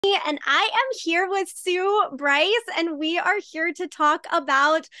And I am here with Sue Bryce, and we are here to talk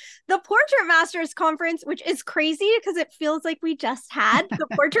about the Portrait Masters Conference, which is crazy because it feels like we just had the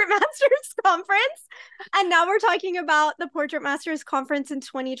Portrait Masters Conference. And now we're talking about the Portrait Masters Conference in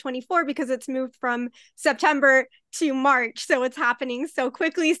 2024 because it's moved from September to March. So it's happening so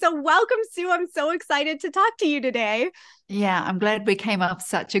quickly. So welcome, Sue. I'm so excited to talk to you today. Yeah, I'm glad we came up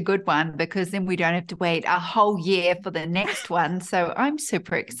such a good one because then we don't have to wait a whole year for the next one. So I'm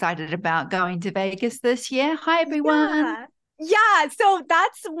super excited about going to Vegas this year. Hi, everyone. Yeah. Yeah, so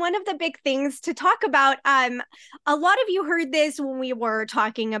that's one of the big things to talk about. A lot of you heard this when we were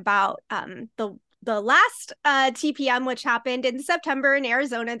talking about the last TPM, which happened in September in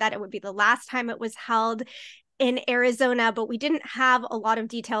Arizona, that it would be the last time it was held in Arizona, but we didn't have a lot of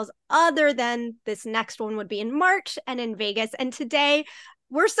details other than this next one would be in March and in Vegas. And today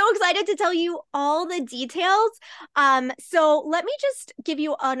we're so excited to tell you all the details. So let me just give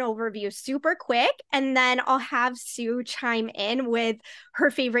you an overview super quick, and then I'll have Sue chime in with her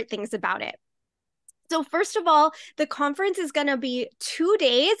favorite things about it. So first of all, the conference is going to be 2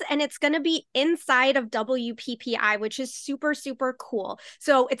 days and it's going to be inside of WPPI, which is super, super cool.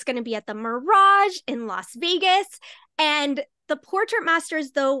 So it's going to be at the Mirage in Las Vegas. And the Portrait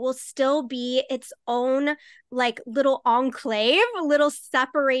Masters, though, will still be its own like little enclave, little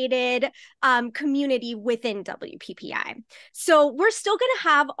separated community within WPPI. So we're still going to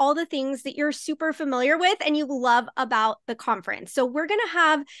have all the things that you're super familiar with and you love about the conference. So we're going to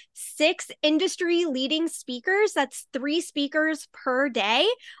have 6 industry leading speakers. That's 3 speakers per day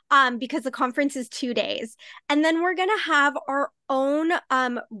because the conference is 2 days. And then we're going to have our own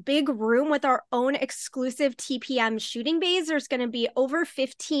big room with our own exclusive TPM shooting bays. There's going to be over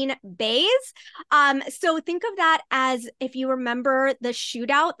 15 bays. So think of that as, if you remember the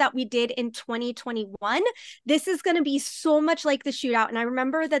shootout that we did in 2021, this is going to be so much like the shootout. And I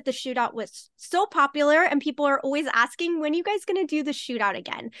remember that the shootout was so popular and people are always asking, when are you guys going to do the shootout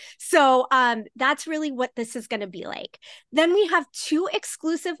again? So that's really what this is going to be like. Then we have 2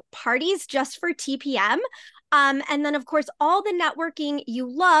 exclusive parties just for TPM. And then, of course, all the networking you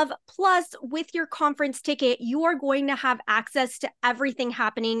love, plus with your conference ticket, you are going to have access to everything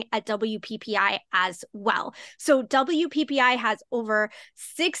happening at WPPI as well. So WPPI has over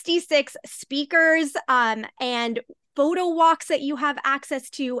 66 speakers and photo walks that you have access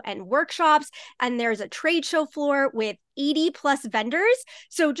to and workshops. And there's a trade show floor with 80 plus vendors.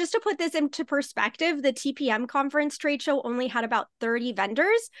 So just to put this into perspective, the TPM conference trade show only had about 30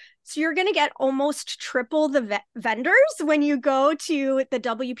 vendors. So you're going to get almost triple the vendors when you go to the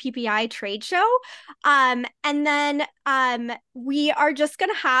WPPI trade show. And then we are just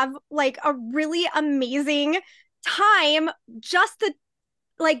going to have like a really amazing time, just the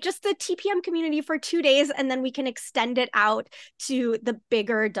TPM community for 2 days, and then we can extend it out to the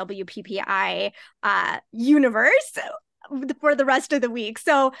bigger WPPI universe for the rest of the week.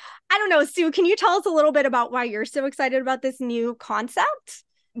 So I don't know, Sue, can you tell us a little bit about why you're so excited about this new concept?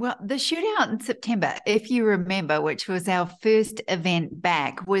 Well, the shootout in September, if you remember, which was our first event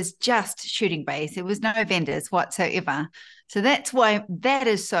back, was just shooting base. It was no vendors whatsoever. So that's why that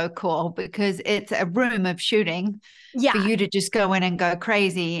is so cool, because it's a room of shooting for Yeah. you to just go in and go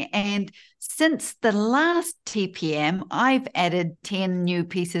crazy. And since the last TPM, I've added 10 new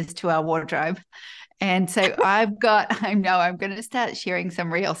pieces to our wardrobe. And so I know I'm going to start sharing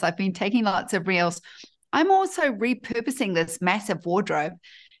some reels. I've been taking lots of reels. I'm also repurposing this massive wardrobe.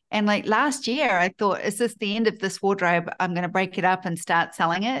 And like last year, I thought, is this the end of this wardrobe? I'm going to break it up and start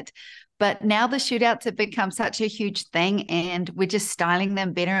selling it. But now the shootouts have become such a huge thing and we're just styling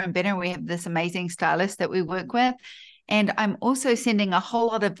them better and better. We have this amazing stylist that we work with. And I'm also sending a whole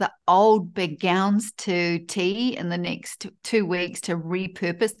lot of the old big gowns to T in the next 2 weeks to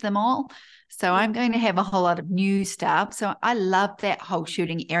repurpose them all. So I'm going to have a whole lot of new stuff. So I love that whole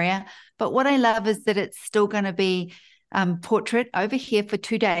shooting area. But what I love is that it's still going to be portrait over here for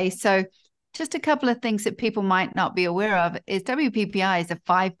 2 days. So just a couple of things that people might not be aware of is WPPI is a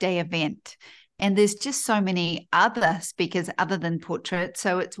 5-day event. And there's just so many other speakers other than portrait.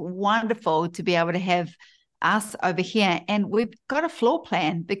 So it's wonderful to be able to have us over here. And we've got a floor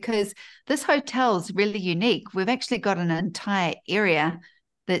plan because this hotel is really unique. We've actually got an entire area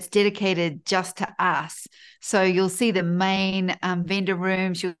that's dedicated just to us. So you'll see the main vendor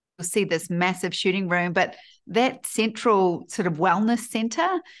rooms, you'll see this massive shooting room, but that central sort of wellness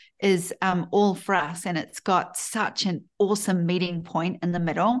center is all for us. And it's got such an awesome meeting point in the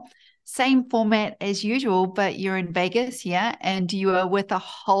middle. Same format as usual, but you're in Vegas, yeah, and you are with a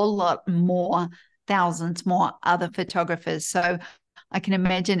whole lot more, thousands more other photographers. So I can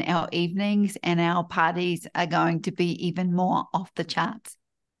imagine our evenings and our parties are going to be even more off the charts.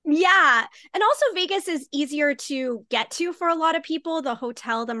 Yeah. And also Vegas is easier to get to for a lot of people. The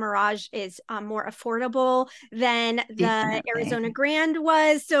hotel, the Mirage, is more affordable than the Definitely. Arizona Grand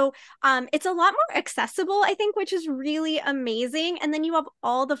was. So it's a lot more accessible, I think, which is really amazing. And then you have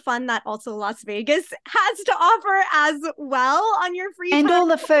all the fun that also Las Vegas has to offer as well on your free And time. all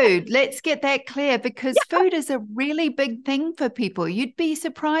the food. Let's get that clear because food is a really big thing for people. You'd be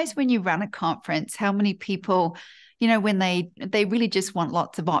surprised when you run a conference how many people, when they really just want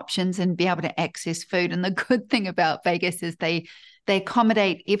lots of options and be able to access food. And the good thing about Vegas is they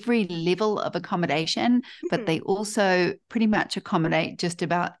accommodate every level of accommodation, but they also pretty much accommodate just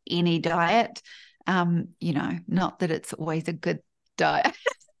about any diet. Not that it's always a good diet.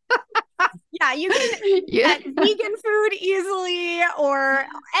 Yeah, you can Yeah. get vegan food easily or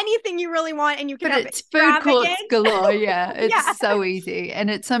anything you really want, and you can But have it's food courts extravagant. galore. Yeah, Yeah. it's so easy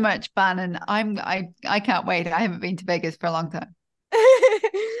and it's so much fun. And I can't wait. I haven't been to Vegas for a long time.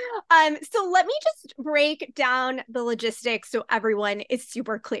 So let me just break down the logistics so everyone is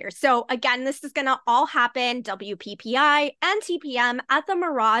super clear. So again, this is gonna all happen WPPI and TPM at the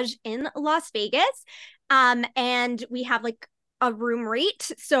Mirage in Las Vegas. And we have like a room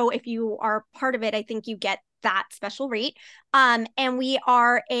rate. So if you are part of it, I think you get that special rate. And we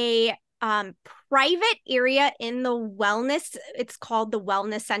are a private area in the wellness. It's called the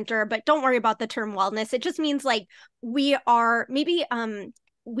Wellness Center, but don't worry about the term wellness. It just means like we are maybe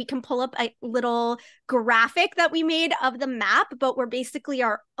we can pull up a little graphic that we made of the map, but we're basically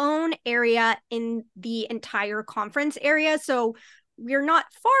our own area in the entire conference area. So we're not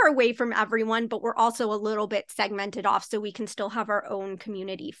far away from everyone, but we're also a little bit segmented off so we can still have our own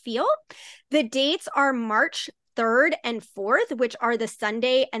community feel. The dates are March 3rd and 4th, which are the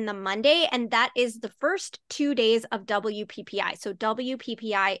Sunday and the Monday. And that is the first 2 days of WPPI. So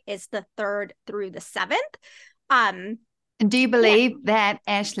WPPI is the 3rd through the 7th. And do you believe that,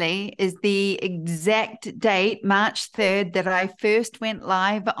 Ashley, is the exact date, March 3rd, that I first went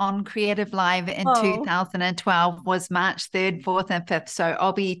live on Creative Live in 2012 was March 3rd, 4th, and 5th. So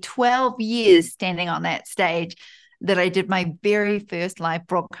I'll be 12 years standing on that stage that I did my very first live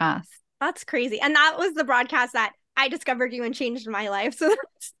broadcast. That's crazy. And that was the broadcast that I discovered you and changed my life. So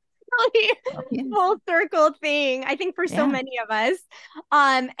that's really full circle thing, I think, for so many of us.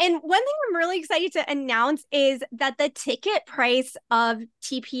 And one thing I'm really excited to announce is that the ticket price of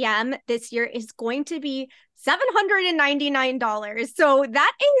TPM this year is going to be $799. So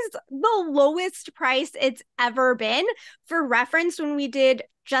that is the lowest price it's ever been. For reference, when we did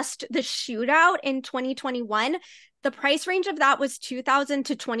just the shootout in 2021, the price range of that was $2,000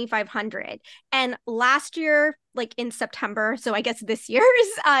 to $2,500. And last year, like in September, so I guess this year's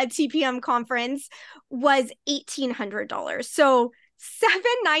TPM conference was $1,800. So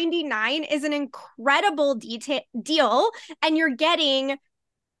 $799 is an incredible deal. And you're getting,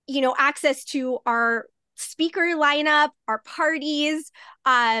 access to our speaker lineup, our parties,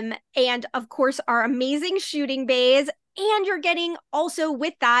 and of course, our amazing shooting bays. And you're getting also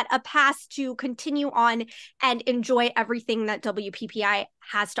with that a pass to continue on and enjoy everything that WPPI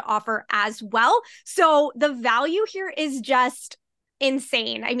has to offer as well. So the value here is just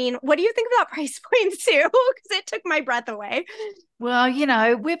insane. I mean, what do you think of that price point, Sue? Because it took my breath away. Well,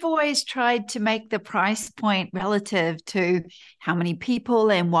 we've always tried to make the price point relative to how many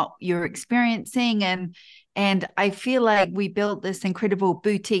people and what you're experiencing. And I feel like we built this incredible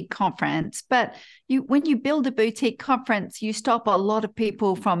boutique conference, but when you build a boutique conference, you stop a lot of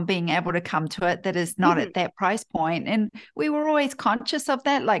people from being able to come to it that is not at that price point. And we were always conscious of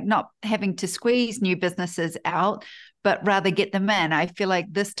that, like not having to squeeze new businesses out, but rather get them in. I feel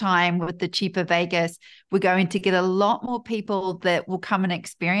like this time with the cheaper Vegas, we're going to get a lot more people that will come and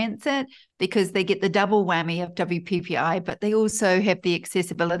experience it because they get the double whammy of WPPI, but they also have the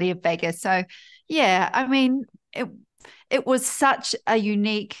accessibility of Vegas. So yeah, I mean, it was such a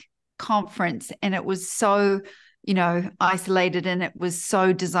unique conference and it was so, isolated and it was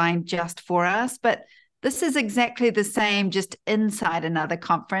so designed just for us. But this is exactly the same, just inside another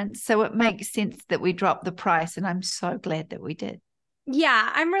conference. So it makes sense that we dropped the price. And I'm so glad that we did. Yeah,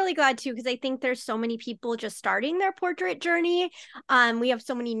 I'm really glad too, because I think there's so many people just starting their portrait journey. We have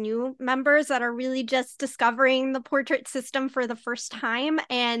so many new members that are really just discovering the portrait system for the first time,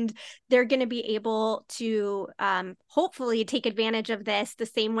 and they're going to be able to hopefully take advantage of this the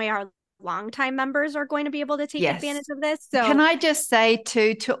same way our longtime members are going to be able to take advantage of this. So can I just say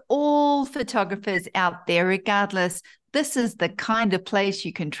to all photographers out there, regardless, this is the kind of place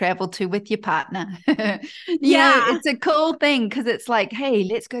you can travel to with your partner. It's a cool thing because it's like, hey,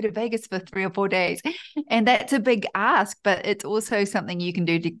 let's go to Vegas for 3 or 4 days. And that's a big ask, but it's also something you can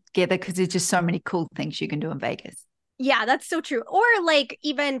do together because there's just so many cool things you can do in Vegas. Yeah, that's so true. Or like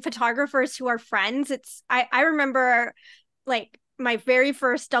even photographers who are friends. I remember like my very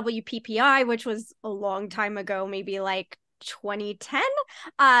first WPPI, which was a long time ago, maybe like 2010.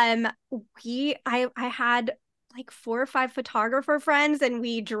 Um, I had like 4 or 5 photographer friends, and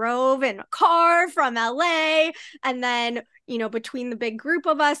we drove in a car from LA. And then, between the big group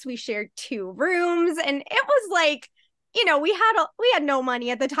of us, we shared 2 rooms, and it was like, we had no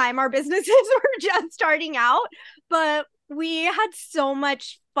money at the time. Our businesses were just starting out, but we had so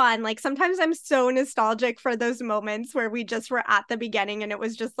much fun. Like sometimes I'm so nostalgic for those moments where we just were at the beginning, and it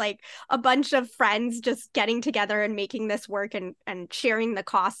was just like a bunch of friends just getting together and making this work, and sharing the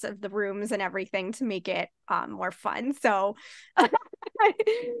costs of the rooms and everything to make it more fun. So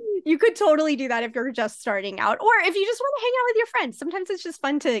you could totally do that if you're just starting out, or if you just want to hang out with your friends. Sometimes it's just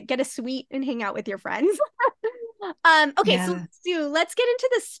fun to get a suite and hang out with your friends. Okay, so Yeah. Sue, let's get into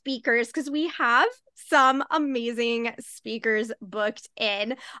the speakers because we have some amazing speakers booked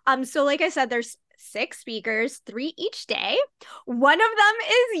in. So like I said, there's 6 speakers, 3 each day. One of them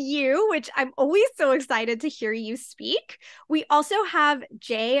is you, which I'm always so excited to hear you speak. We also have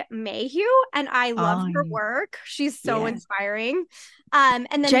Jay Mayhew, and I love Oh, her work. She's so yeah. inspiring. And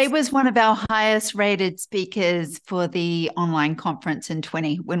then Jay was one of our highest rated speakers for the online conference in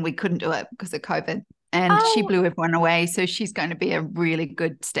 20 when we couldn't do it because of COVID. And she oh, blew everyone away. So she's going to be a really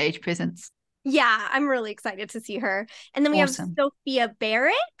good stage presence. yeah, I'm really excited to see her. And then we have Awesome. Sophia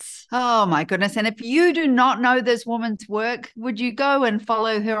Barrett. Oh my goodness. And if you do not know this woman's work, would you go and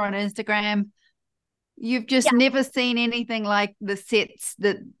follow her on Instagram? You've just Yeah. never seen anything like the sets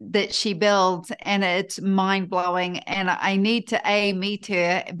that she builds, and it's mind-blowing. And I need to A, meet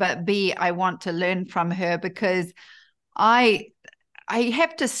her, but B, I want to learn from her because I I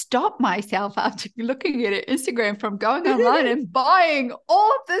have to stop myself after looking at her Instagram from going online and buying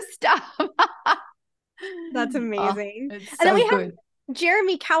all of this stuff. That's Oh, amazing. it's And then so we have good.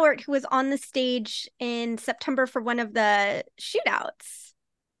 Jeremy Cowart, who was on the stage in September for one of the shootouts,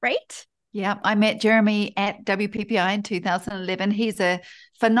 right? Yeah, I met Jeremy at WPPI in 2011. He's a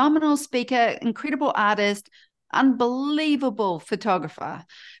phenomenal speaker, incredible artist, unbelievable photographer.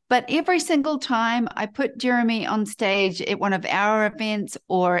 But every single time I put Jeremy on stage at one of our events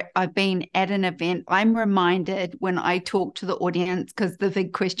or I've been at an event, I'm reminded when I talk to the audience, because the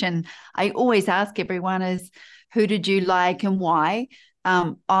big question I always ask everyone is, who did you like and why?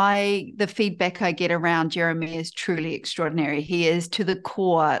 The feedback I get around Jeremy is truly extraordinary. He is to the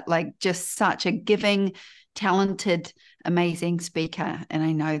core, like just such a giving, talented, amazing speaker. And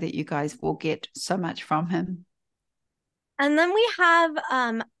I know that you guys will get so much from him. And then we have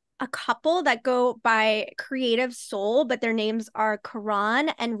a couple that go by Creative Soul, but their names are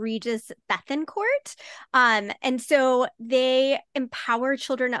Kahran and Regis Bethencourt. And so they empower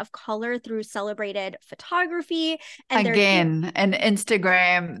children of color through celebrated photography, and their Again, an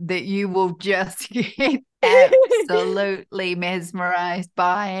Instagram that you will just get absolutely mesmerized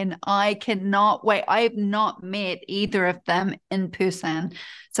by. And I cannot wait. I have not met either of them in person.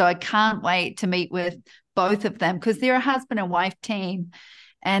 So I can't wait to meet with both of them because they're a husband and wife team.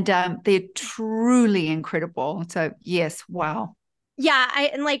 And they're truly incredible. So, yes, wow. Yeah,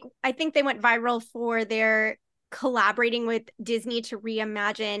 I think they went viral for their collaborating with Disney to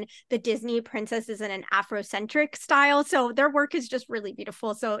reimagine the Disney princesses in an Afrocentric style. So their work is just really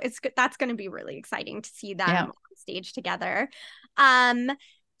beautiful. So that's going to be really exciting to see them Yeah. on stage together. Um,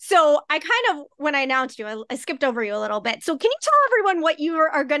 so I kind of, when I announced you, I skipped over you a little bit. So can you tell everyone what you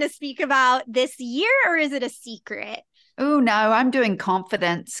are going to speak about this year, or is it a secret? Oh no, I'm doing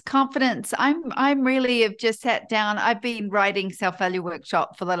confidence. Confidence. I'm really have just sat down. I've been writing self-value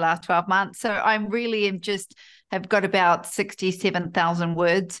workshop for the last 12 months. So I'm really am just have got about 67,000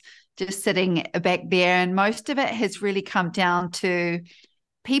 words just sitting back there. And most of it has really come down to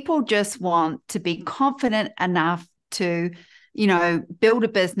people just want to be confident enough to, build a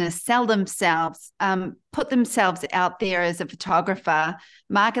business, sell themselves, put themselves out there as a photographer,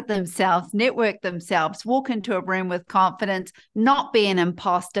 market themselves, network themselves, walk into a room with confidence, not be an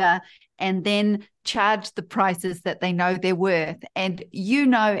imposter, and then charge the prices that they know they're worth. And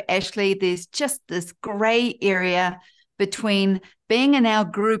Ashley, there's just this gray area between being in our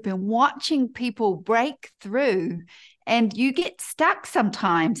group and watching people break through, and you get stuck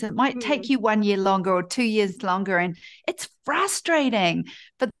sometimes. It might take you 1 year longer or 2 years longer, and it's frustrating.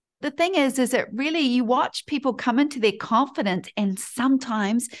 But the thing is it really, you watch people come into their confidence, and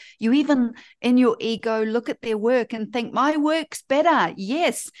sometimes you even in your ego look at their work and think, my work's better.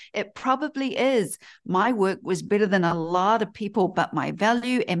 Yes, it probably is. My work was better than a lot of people, but my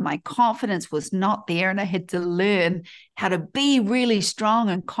value and my confidence was not there. And I had to learn how to be really strong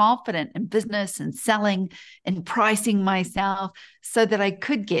and confident in business and selling and pricing myself so that I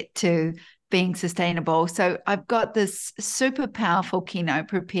could get to being sustainable. So I've got this super powerful keynote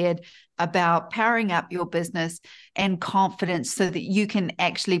prepared about powering up your business and confidence so that you can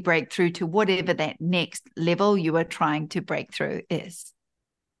actually break through to whatever that next level you are trying to break through is.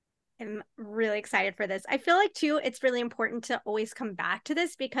 I'm really excited for this. I feel like too, it's really important to always come back to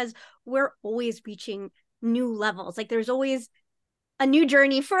this because we're always reaching new levels. Like there's always a new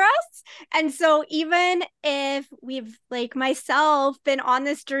journey for us. And so even if we've, like myself, been on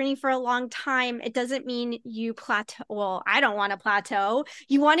this journey for a long time, it doesn't mean you plateau. Well, I don't want to plateau.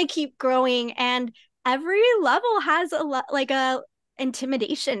 You want to keep growing. And every level has like a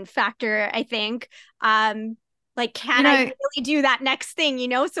intimidation factor, I think. Like, can I really do that next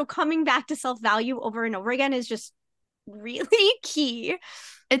thing, So coming back to self-value over and over again is just really key.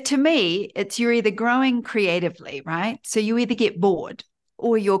 To me, it's you're either growing creatively, right? So you either get bored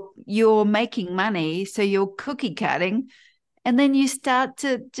or you're making money, so you're cookie cutting, and then you start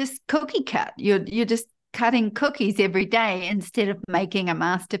to just cookie cut. You're just cutting cookies every day instead of making a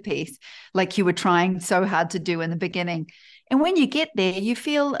masterpiece like you were trying so hard to do in the beginning. And when you get there, you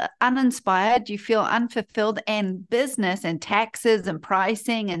feel uninspired, you feel unfulfilled, and business and taxes and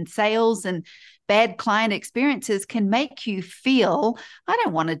pricing and sales and bad client experiences can make you feel, I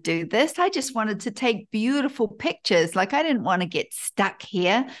don't want to do this. I just wanted to take beautiful pictures. Like I didn't want to get stuck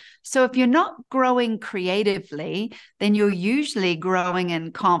here. So if you're not growing creatively, then you're usually growing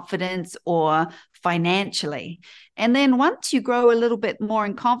in confidence or financially. And then once you grow a little bit more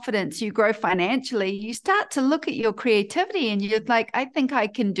in confidence, you grow financially, you start to look at your creativity and you're like, I think I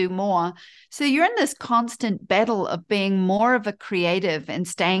can do more. So you're in this constant battle of being more of a creative and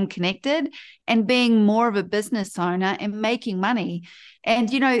staying connected and being more of a business owner and making money. And,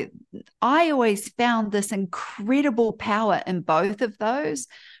 I always found this incredible power in both of those,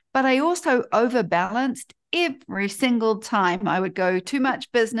 but I also overbalanced every single time. I would go too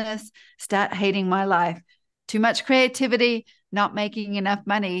much business, start hating my life, too much creativity, not making enough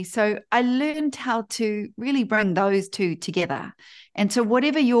money. So I learned how to really bring those two together. And so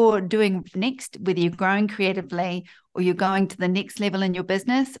whatever you're doing next, whether you're growing creatively or you're going to the next level in your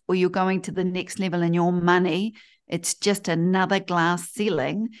business or you're going to the next level in your money, it's just another glass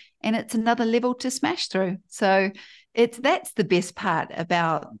ceiling and it's another level to smash through. So that's the best part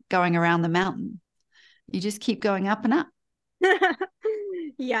about going around the mountain. You just keep going up and up.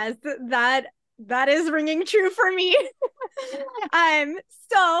 Yes, that is ringing true for me.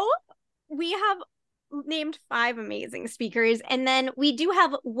 So we have named 5 amazing speakers, and then we do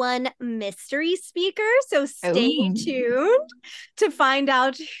have one mystery speaker. So stay tuned to find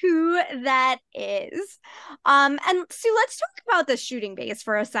out who that is. And Sue, let's talk about the shooting bays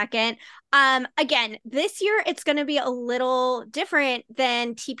for a second. Again, this year it's going to be a little different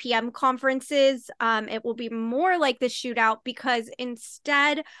than TPM conferences. It will be more like the shootout because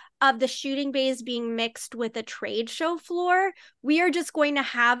instead of the shooting bays being mixed with a trade show floor, we are just going to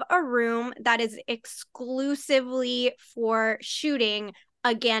have a room that is exclusively for shooting.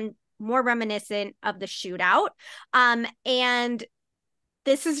 Again, more reminiscent of the shootout. And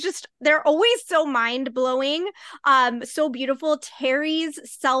this is just, they're always so mind-blowing, so beautiful. Terry's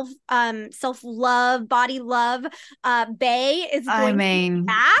self-love, body love bay is going to be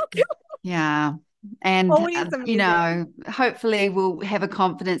back. Yeah. And, hopefully we'll have a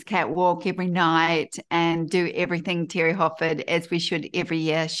confidence catwalk every night and do everything Terry Hofford as we should every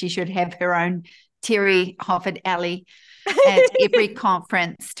year. She should have her own Terry Hofford alley at every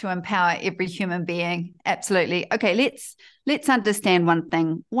conference to empower every human being. Absolutely. Okay, let's understand one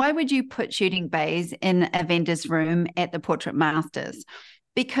thing. Why would you put shooting bays in a vendor's room at the Portrait Masters?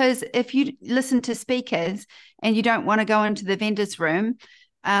 Because if you listen to speakers and you don't want to go into the vendor's room,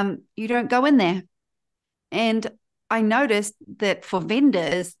 you don't go in there. And I noticed that for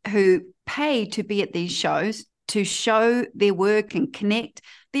vendors who pay to be at these shows, to show their work and connect,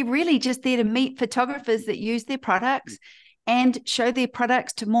 they're really just there to meet photographers that use their products and show their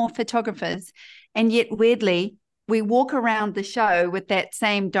products to more photographers. And yet, weirdly, we walk around the show with that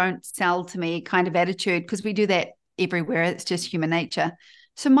same don't sell to me kind of attitude because we do that everywhere. It's just human nature.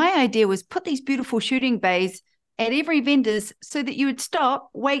 So my idea was put these beautiful shooting bays at every vendor's so that you would stop,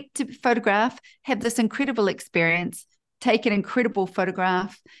 wait to photograph, have this incredible experience, take an incredible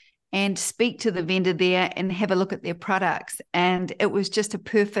photograph, and speak to the vendor there and have a look at their products. And it was just a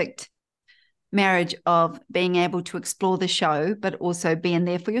perfect marriage of being able to explore the show, but also being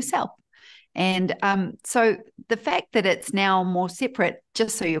there for yourself. And so the fact that it's now more separate,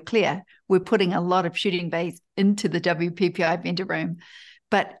 just so you're clear, we're putting a lot of shooting bays into the WPPI vendor room,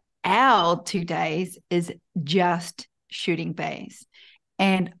 but our 2 days is just shooting bays.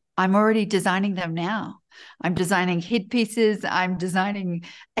 And I'm already designing them now. I'm designing headpieces. I've designed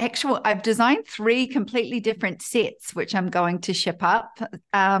 3 completely different sets, which I'm going to ship up.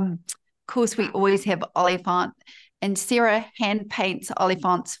 Of course, we always have Oliphant, and Sarah hand paints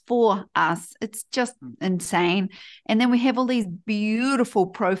Oliphants for us. It's just insane. And then we have all these beautiful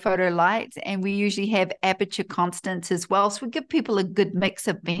pro photo lights, and we usually have aperture constants as well. So we give people a good mix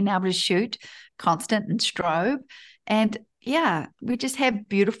of being able to shoot constant and strobe. And yeah, we just have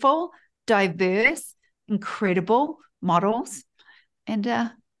beautiful, diverse, incredible models and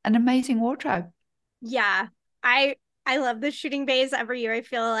an amazing wardrobe. Yeah, I love the shooting bays. Every year I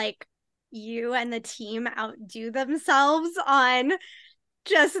feel like you and the team outdo themselves on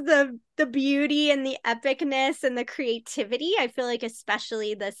just the beauty and the epicness and the creativity. I feel like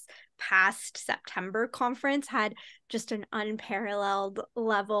especially this past September conference had just an unparalleled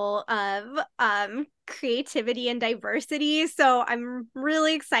level of creativity and diversity. So I'm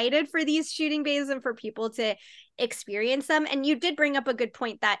really excited for these shooting bays and for people to experience them. And you did bring up a good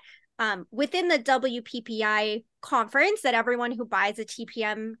point that within the WPPI conference, that everyone who buys a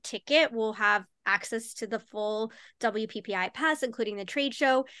TPM ticket will have access to the full WPPI pass, including the trade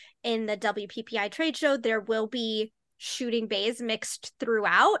show. In the WPPI trade show, there will be shooting bays mixed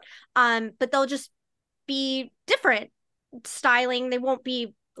throughout, but they'll just be different styling. They won't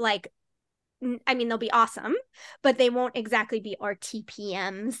be like, I mean, they'll be awesome, but they won't exactly be our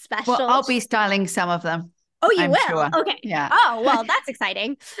TPM special. Well, I'll be styling some of them. Oh, you I'm will? sure. Okay. Yeah. Oh, well, that's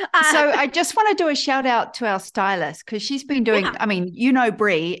exciting. So I just want to do a shout out to our stylist, because she's been doing, I mean,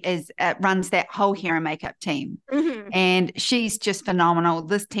 Bree runs that whole hair and makeup team. Mm-hmm. And she's just phenomenal.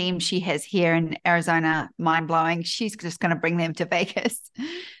 This team she has here in Arizona, mind-blowing. She's just going to bring them to Vegas.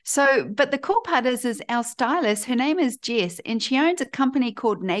 So, but the cool part is our stylist, her name is Jess, and she owns a company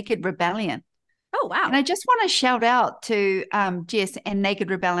called Naked Rebellion. Oh, wow. And I just want to shout out to Jess and Naked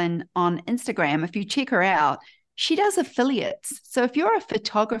Rebellion on Instagram. If you check her out, she does affiliates. So if you're a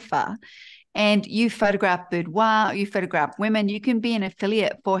photographer and you photograph boudoir, you photograph women, you can be an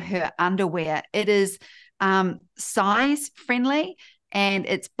affiliate for her underwear. It is size friendly, and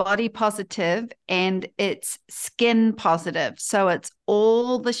it's body positive, and it's skin positive. So it's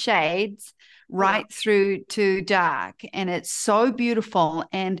all the shades right through to dark, and it's so beautiful.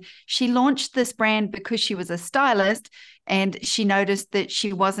 And she launched this brand because she was a stylist, and she noticed that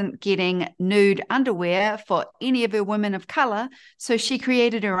she wasn't getting nude underwear for any of her women of color, so she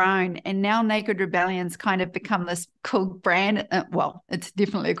created her own. And now Naked Rebellion's kind of become this cool brand. Well, it's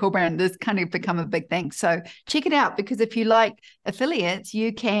definitely a cool brand. This kind of become a big thing. So check it out, because if you like affiliates,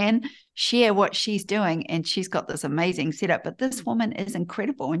 you can share what she's doing, and she's got this amazing setup. But this woman is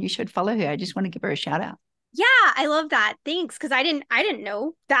incredible, and you should follow her. I just want to give her a shout out. Yeah, I love that. Thanks, because I didn't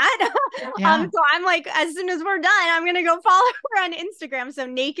know that. Yeah. So I'm like, as soon as we're done, I'm gonna go follow her on Instagram. So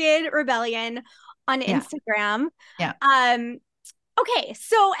Naked Rebellion on Instagram. Yeah. Okay,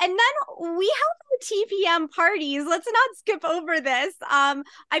 so and then we have the TPM parties. Let's not skip over this.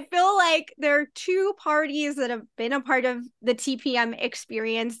 I feel like there are 2 parties that have been a part of the TPM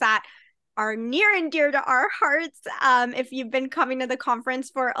experience that are near and dear to our hearts. If you've been coming to the conference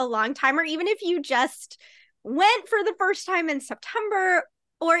for a long time, or even if you just went for the first time in September,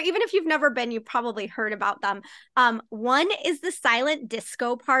 or even if you've never been, you've probably heard about them. 1 is the silent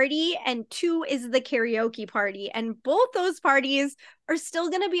disco party, and 2 is the karaoke party. And both those parties are still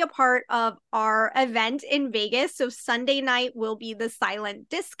going to be a part of our event in Vegas. So Sunday night will be the silent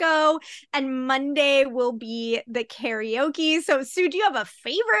disco, and Monday will be the karaoke. So Sue, do you have a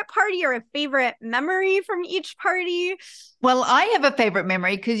favorite party or a favorite memory from each party? Well, I have a favorite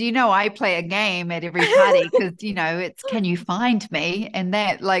memory because, I play a game at every party because, it's can you find me? And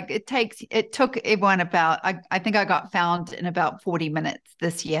that it took everyone about, I think I got found in about 40 minutes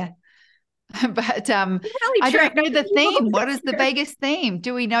this year. But really I don't know the theme. What is the Vegas theme?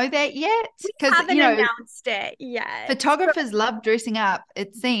 Do we know that yet? We haven't announced it yet. Photographers love dressing up,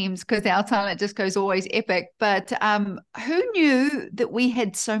 it seems, because our silent disco is always epic. But who knew that we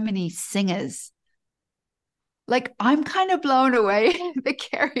had so many singers? Like, I'm kind of blown away. The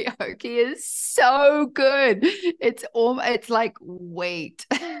karaoke is so good. It's like, wait,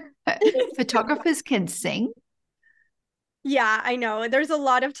 photographers can sing? Yeah, I know. There's a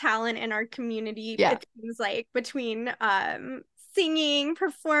lot of talent in our community. Yeah. It seems like between singing,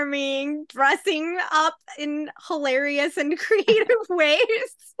 performing, dressing up in hilarious and creative ways.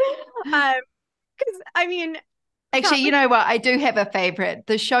 Because I mean, Actually, you know what? I do have a favorite.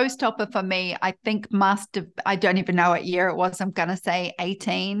 The showstopper for me, I think must have, I don't even know what year it was. I'm going to say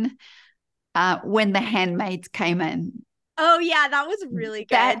 18, when the handmaids came in. oh yeah, that was really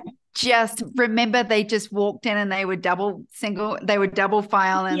good. That just, remember, they just walked in and they were double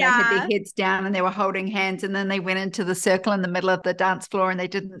file, and they had their Yeah. heads down and they were holding hands, and then they went into the circle in the middle of the dance floor and they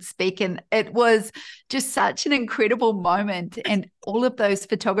didn't speak. And it was just such an incredible moment. And all of those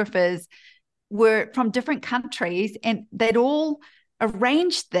photographers were from different countries, and they'd all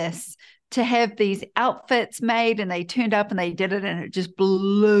arranged this to have these outfits made, and they turned up and they did it, and it just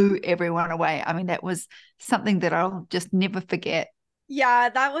blew everyone away. I mean, that was something that I'll just never forget. Yeah,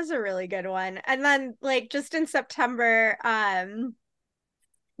 that was a really good one. And then like just in September,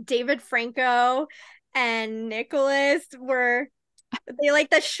 David Franco and Nicholas were they like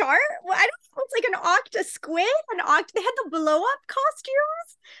the shark? Well, I don't know. It's like a squid, They had the blow up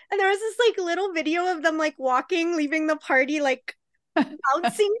costumes, and there was this like little video of them like walking, leaving the party, like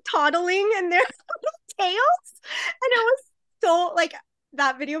bouncing, toddling, and their little tails, and it was so like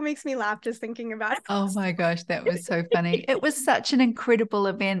that video makes me laugh just thinking about it. Oh my gosh, that was so funny. It was such an incredible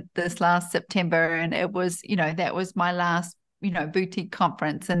event this last September. And it was, that was my last, boutique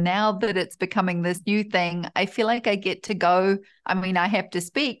conference. And now that it's becoming this new thing, I feel like I get to go. I mean, I have to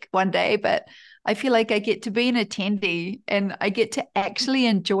speak one day, but I feel like I get to be an attendee, and I get to actually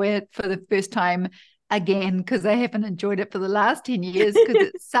enjoy it for the first time again, because I haven't enjoyed it for the last 10 years because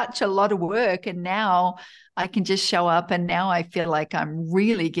it's such a lot of work. And now I can just show up, and now I feel like I'm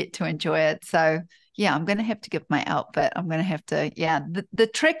really get to enjoy it. So yeah, I'm going to have to give my outfit. I'm going to have to, yeah. The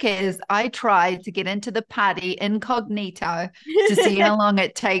trick is I try to get into the party incognito to see how long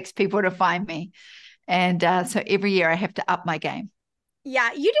it takes people to find me. And so every year I have to up my game.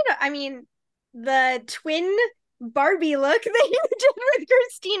 Yeah, you did. I mean, the twin Barbie look that you did with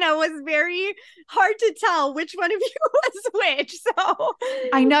Christina was very hard to tell which one of you was which. So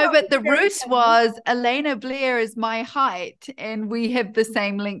I know, but the very ruse funny. was Elena Blair is my height, and we have the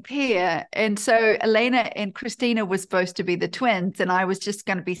same length hair. And so Elena and Christina were supposed to be the twins, and I was just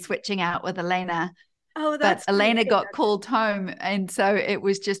going to be switching out with Elena. Oh, But that's funny. Elena got called home, and so it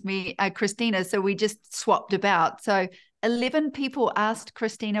was just me, Christina. So we just swapped about. So 11 people asked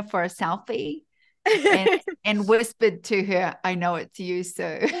Christina for a selfie, and and whispered to her, "I know it's you,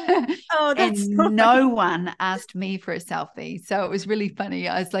 Sue." Oh, And that's so no one asked me for a selfie. So it was really funny.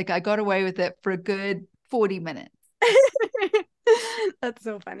 I was like, I got away with it for a good 40 minutes. funny. That's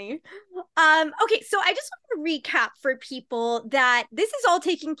so funny. Okay, so I just want to recap for people that this is all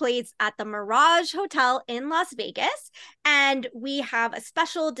taking place at the Mirage Hotel in Las Vegas, and we have a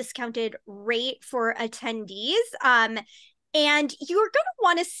special discounted rate for attendees. And you're going to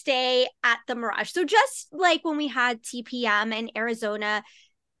want to stay at the Mirage. So just like when we had TPM in Arizona,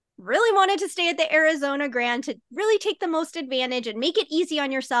 really wanted to stay at the Arizona Grand to really take the most advantage and make it easy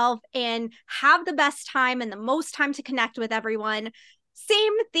on yourself and have the best time and the most time to connect with everyone.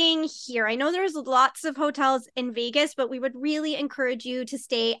 Same thing here. I know there's lots of hotels in Vegas, but we would really encourage you to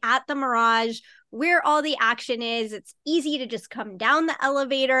stay at the Mirage where all the action is. It's easy to just come down the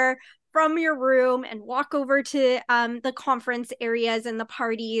elevator from your room and walk over to the conference areas and the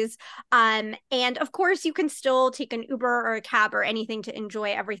parties. And of course, you can still take an Uber or a cab or anything to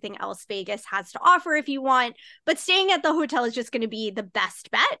enjoy everything else Vegas has to offer if you want. But staying at the hotel is just going to be the best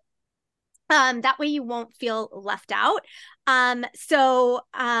bet. That way you won't feel left out. And also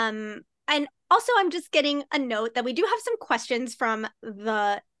I'm just getting a note that we do have some questions from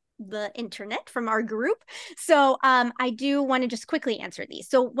the internet from our group. So I do want to just quickly answer these.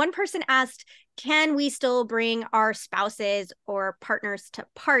 So one person asked, can we still bring our spouses or partners to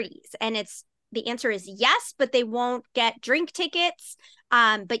parties? And the answer is yes, but they won't get drink tickets.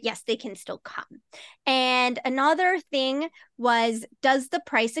 But yes, they can still come. And another thing was, does the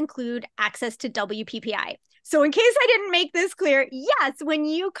price include access to WPPI? So in case I didn't make this clear, yes, when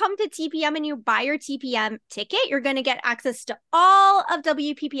you come to TPM and you buy your TPM ticket, you're going to get access to all of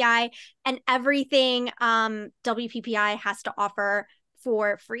WPPI and everything WPPI has to offer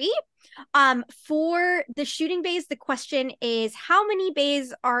for free. For the shooting bays, the question is, how many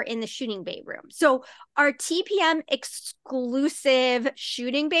bays are in the shooting bay room? So our TPM exclusive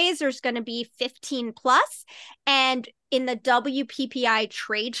shooting bays, there's going to be 15 plus, and in the WPPI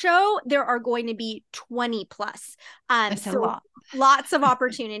trade show, there are going to be 20 plus. That's a lot. Lots of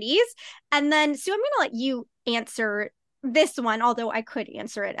opportunities. And then, Sue, I'm going to let you answer this one, although I could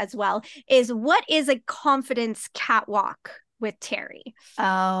answer it as well, is what is a confidence catwalk with Terry.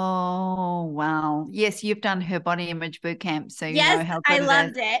 Oh, wow. Yes, you've done her body image boot camp, so you know Yes, how I good it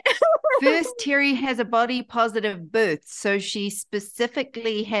loved is. it. First, Terry has a body positive booth. So she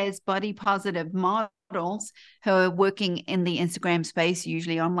specifically has body positive models who are working in the Instagram space,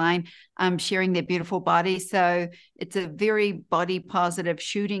 usually online, sharing their beautiful bodies. So it's a very body positive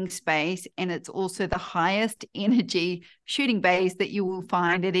shooting space. And it's also the highest energy shooting base that you will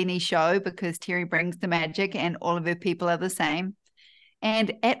find at any show, because Terry brings the magic and all of her people are the same.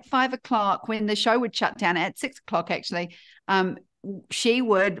 And at 5 o'clock, when the show would shut down, at 6 o'clock actually, she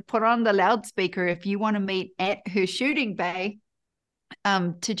would put on the loudspeaker, if you want to meet at her shooting bay,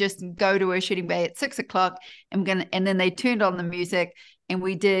 to just go to her shooting bay at 6 o'clock. And then they turned on the music, and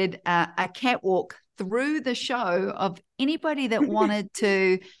we did a catwalk through the show of anybody that wanted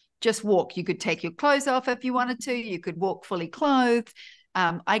to just walk. You could take your clothes off if you wanted to. You could walk fully clothed.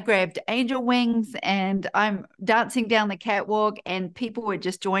 I grabbed angel wings and I'm dancing down the catwalk, and people were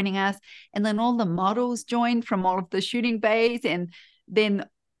just joining us. And then all the models joined from all of the shooting bays, and then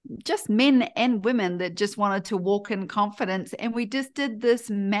just men and women that just wanted to walk in confidence. And we just did this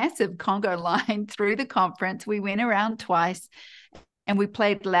massive Congo line through the conference. We went around twice, and we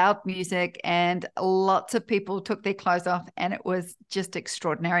played loud music, and lots of people took their clothes off, and it was just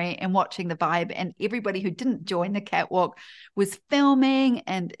extraordinary. And watching the vibe, and everybody who didn't join the catwalk was filming,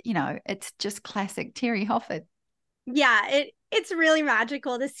 and it's just classic Terry Hofford. Yeah, it's really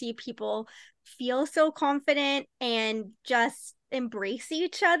magical to see people feel so confident and just embrace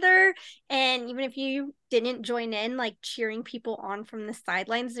each other. And even if you didn't join in, like cheering people on from the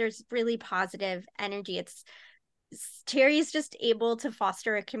sidelines, there's really positive energy. Terry's just able to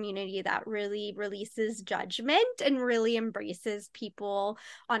foster a community that really releases judgment and really embraces people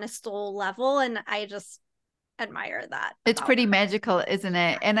on a soul level. And I just admire that. It's pretty magical, isn't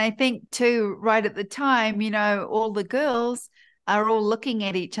it? And I think too, right at the time, all the girls are all looking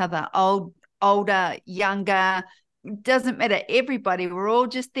at each other, older, younger, doesn't matter. Everybody, we're all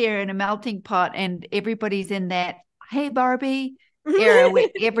just there in a melting pot, and everybody's in that, hey, Barbie era where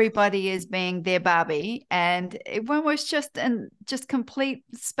everybody is being their Barbie, and everyone was just in just complete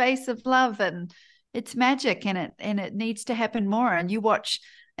space of love, and it's magic, and it needs to happen more. And you watch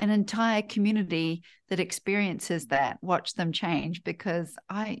an entire community that experiences that, watch them change, because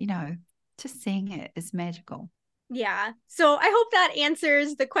just seeing it is magical. Yeah. So I hope that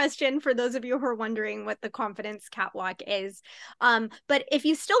answers the question for those of you who are wondering what the confidence catwalk is. But if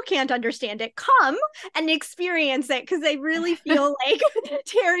you still can't understand it, come and experience it, because I really feel like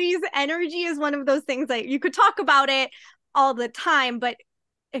Terry's energy is one of those things that you could talk about it all the time, but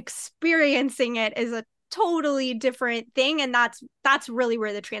experiencing it is a totally different thing. And that's really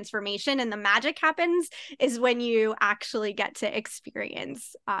where the transformation and the magic happens, is when you actually get to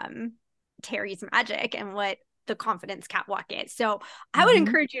experience Terry's magic and what the confidence catwalk is. So I would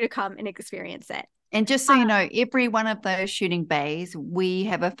encourage you to come and experience it. And just so you know, every one of those shooting bays, we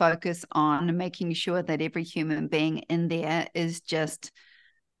have a focus on making sure that every human being in there is just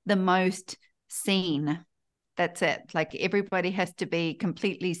the most seen. That's it. Like, everybody has to be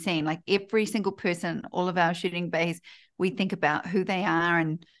completely seen. Like, every single person, all of our shooting bays, we think about who they are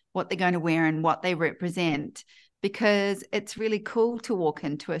and what they're going to wear and what they represent, because it's really cool to walk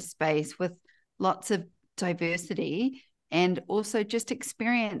into a space with lots of diversity and also just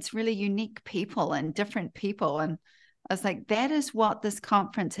experience really unique people and different people. And I was like, that is what this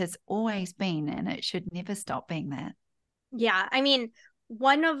conference has always been, and it should never stop being that. Yeah. I mean,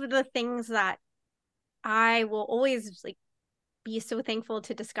 one of the things that I will always be so thankful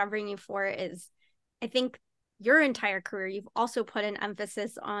to discovering you for is, I think your entire career, you've also put an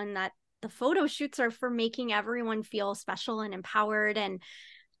emphasis on that the photo shoots are for making everyone feel special and empowered, and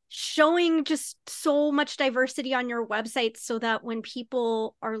showing just so much diversity on your website, so that when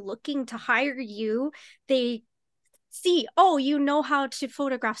people are looking to hire you, they see, oh, you know how to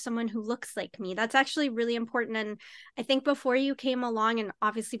photograph someone who looks like me. That's actually really important. And I think before you came along, and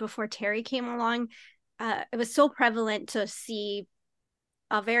obviously before Terry came along, it was so prevalent to see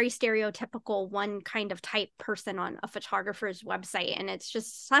a very stereotypical one kind of type person on a photographer's website. And it's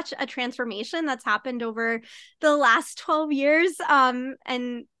just such a transformation that's happened over the last 12 years.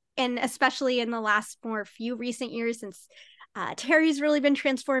 And especially in the last few recent years, since Terry's really been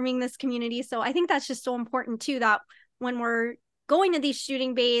transforming this community. So I think that's just so important too, that when we're going to these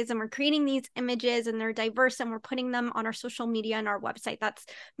shooting bays and we're creating these images and they're diverse and we're putting them on our social media and our website, that's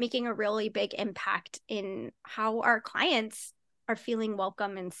making a really big impact in how our clients are feeling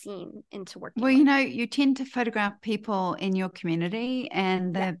welcome and seen into working. Well, you tend to photograph people in your community,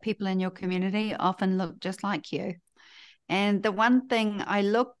 and the people in your community often look just like you. And the one thing I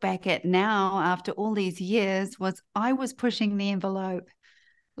look back at now after all these years was I was pushing the envelope.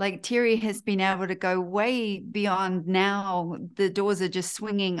 Like Terry has been able to go way beyond now. The doors are just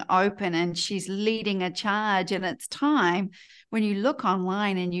swinging open and she's leading a charge. And it's time when you look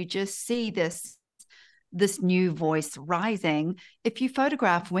online and you just see this new voice rising. If you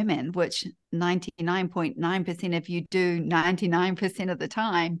photograph women, which 99.9% of you do 99% of the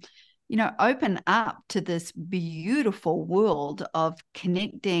time, open up to this beautiful world of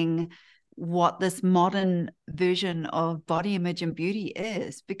connecting what this modern version of body image and beauty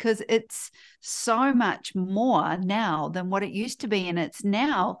is, because it's so much more now than what it used to be. And it's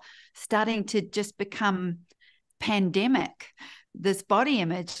now starting to just become pandemic, this body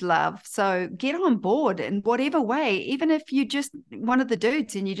image love. So get on board in whatever way, even if you just one of the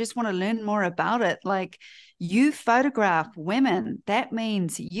dudes and you just want to learn more about it. Like, you photograph women, that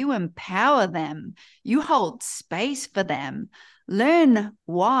means you empower them, you hold space for them. Learn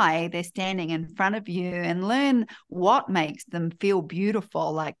why they're standing in front of you and learn what makes them feel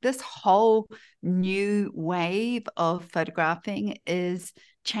beautiful. Like, this whole new wave of photographing is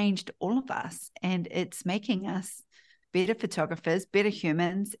changed all of us, and it's making us better photographers, better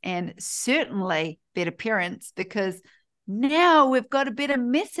humans, and certainly better parents, because now we've got a better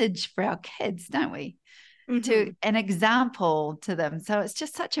message for our kids, don't we? To an example to them. So it's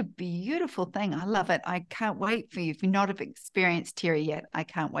just such a beautiful thing. I love it. I can't wait for you. If you not have experienced Terry yet, I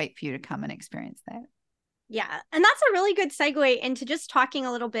can't wait for you to come and experience that. Yeah. And that's a really good segue into just talking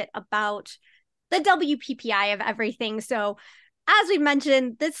a little bit about the WPPI of everything. So as we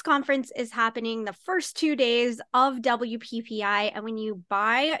mentioned, this conference is happening the first 2 days of WPPI. And when you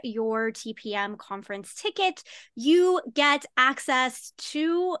buy your TPM conference ticket, you get access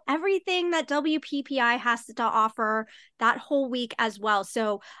to everything that WPPI has to offer that whole week as well.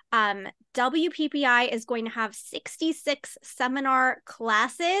 So WPPI is going to have 66 seminar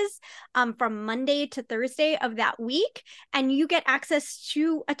classes from Monday to Thursday of that week. And you get access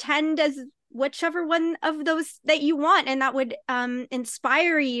to attend as whichever one of those that you want, and that would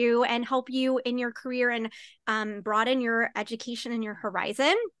inspire you and help you in your career and broaden your education and your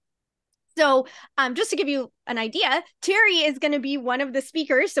horizon. So just to give you an idea, Terry is going to be one of the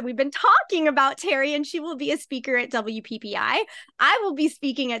speakers. So we've been talking about Terry, and she will be a speaker at WPPI. I will be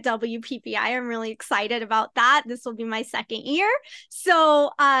speaking at WPPI. I'm really excited about that. This will be my second year.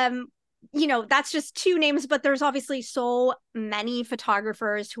 So that's just two names, but there's obviously so many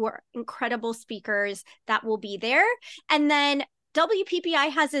photographers who are incredible speakers that will be there. And then WPPI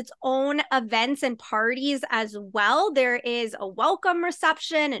has its own events and parties as well. There is a welcome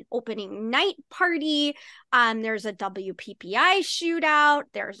reception, an opening night party. There's a WPPI shootout.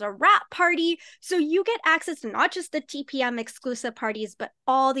 There's a wrap party. So you get access to not just the TPM exclusive parties, but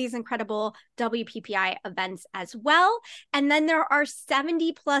all these incredible WPPI events as well. And then there are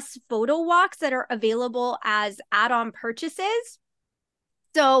 70 plus photo walks that are available as add-on purchases.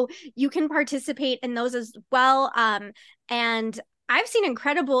 So you can participate in those as well. And I've seen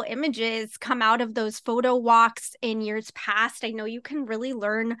incredible images come out of those photo walks in years past. I know you can really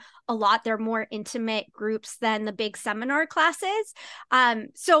learn a lot. They're more intimate groups than the big seminar classes.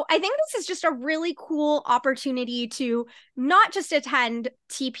 So I think this is just a really cool opportunity to not just attend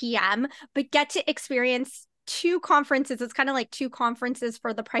TPM, but get to experience two conferences. It's kind of like two conferences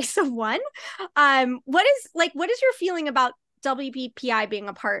for the price of one. What is your feeling about WPPI being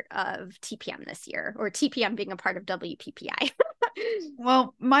a part of TPM this year, or TPM being a part of WPPI?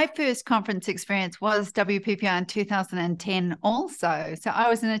 Well, my first conference experience was WPPI in 2010 also. So I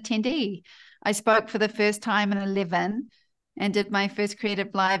was an attendee. I spoke for the first time in 11 and did my first creative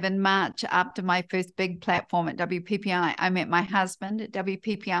live in March after my first big platform at WPPI. I met my husband at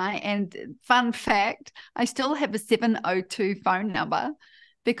WPPI, and fun fact, I still have a 702 phone number,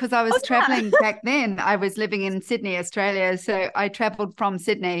 because I was traveling back then. I was living in Sydney, Australia. So I traveled from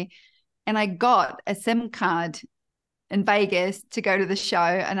Sydney, and I got a SIM card in Vegas to go to the show,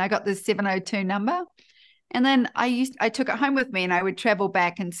 and I got this 702 number. And then I took it home with me, and I would travel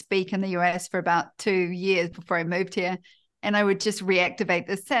back and speak in the US for about 2 years before I moved here. And I would just reactivate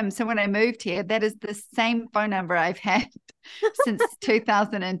the SIM. So when I moved here, that is the same phone number I've had since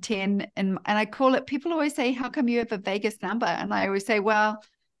 2010. And I call it, people always say, how come you have a Vegas number? And I always say, well,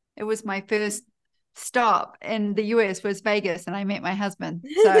 it was my first stop in the US was Vegas, and I met my husband.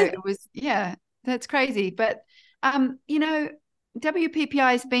 So it was, yeah, that's crazy. But,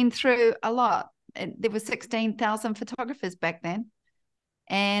 WPPI has been through a lot. There were 16,000 photographers back then.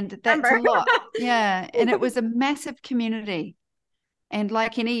 And that's a lot. Yeah. And it was a massive community. And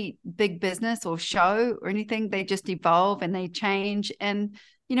like any big business or show or anything, they just evolve and they change. And,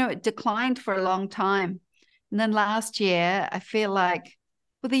 it declined for a long time. And then last year, I feel like,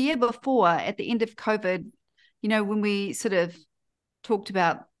 well, the year before, at the end of COVID, when we sort of talked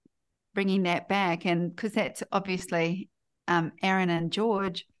about bringing that back, and because that's obviously Aaron and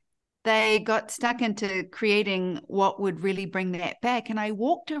George, they got stuck into creating what would really bring that back. And I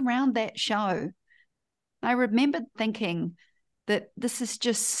walked around that show. I remembered thinking that this is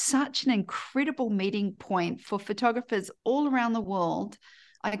just such an incredible meeting point for photographers all around the world.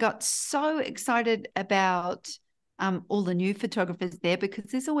 I got so excited about all the new photographers there, because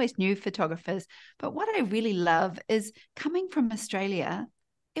there's always new photographers. But what I really love is, coming from Australia,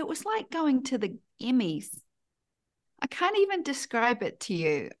 it was like going to the Emmys. I can't even describe it to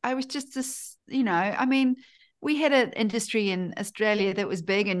you. I was just this, we had an industry in Australia that was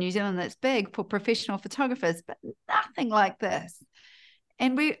big, and New Zealand that's big for professional photographers, but nothing like this.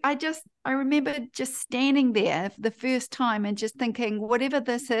 And I remember just standing there for the first time and just thinking, whatever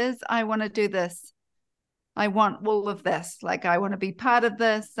this is, I want to do this. I want all of this. Like, I want to be part of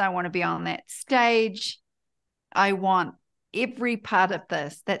this. I want to be on that stage. I want every part of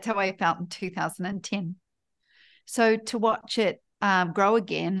this. That's how I felt in 2010. So to watch it grow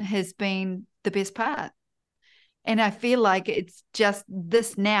again has been the best part. And I feel like it's just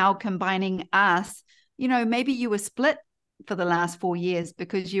this now combining us. Maybe you were split for the last 4 years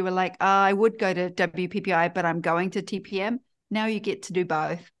because you were like, oh, I would go to WPPI, but I'm going to TPM. Now you get to do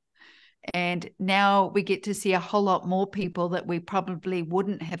both. And now we get to see a whole lot more people that we probably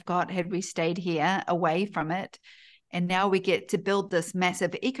wouldn't have got had we stayed here away from it. And now we get to build this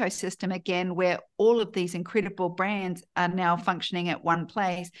massive ecosystem again, where all of these incredible brands are now functioning at one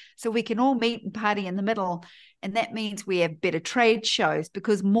place. So we can all meet and party in the middle. And that means we have better trade shows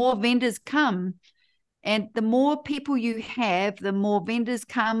because more vendors come. And the more people you have, the more vendors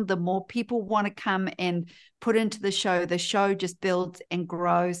come, the more people want to come and put into the show. The show just builds and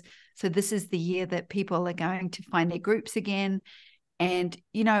grows. So this is the year that people are going to find their groups again. And,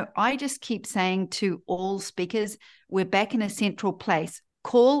 I just keep saying to all speakers, we're back in a central place.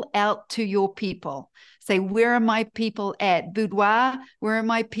 Call out to your people. Say, where are my people at? Boudoir, where are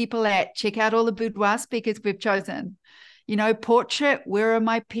my people at? Check out all the boudoir speakers we've chosen. Portrait, where are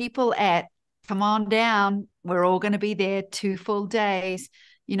my people at? Come on down. We're all going to be there 2 full days.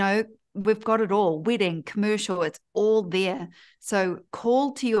 We've got it all. Wedding, commercial, it's all there. So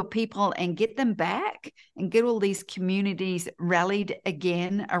call to your people and get them back and get all these communities rallied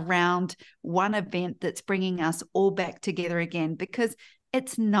again around one event that's bringing us all back together again, because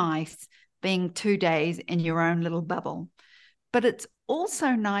it's nice being 2 days in your own little bubble. But it's also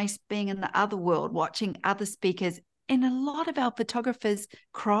nice being in the other world, watching other speakers. And a lot of our photographers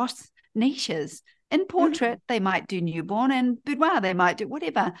cross niches. In portrait, they might do newborn, and boudoir, they might do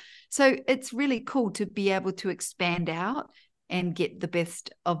whatever. So it's really cool to be able to expand out and get the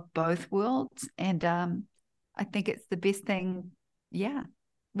best of both worlds. And I think it's the best thing,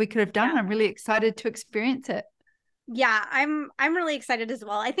 we could have done. Yeah. I'm really excited to experience it. Yeah, I'm really excited as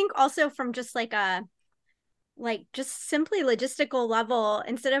well. I think also from just just simply logistical level,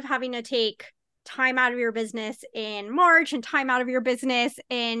 instead of having to take time out of your business in March and time out of your business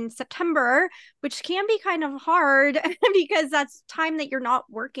in September, which can be kind of hard because that's time that you're not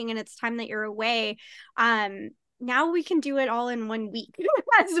working and it's time that you're away. Now we can do it all in 1 week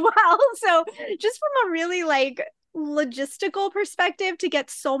as well. So just from a really logistical perspective, to get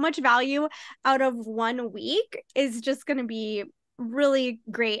so much value out of 1 week is just going to be really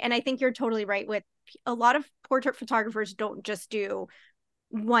great. And I think you're totally right. With a lot of portrait photographers don't just do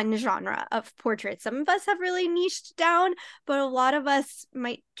one genre of portrait. Some of us have really niched down, but a lot of us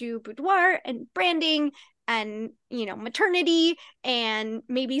might do boudoir and branding and, maternity, and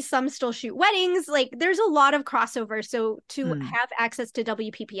maybe some still shoot weddings. There's a lot of crossover. So to have access to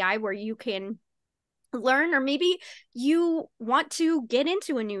WPPI where you can learn, or maybe you want to get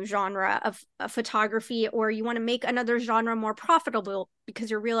into a new genre of photography, or you want to make another genre more profitable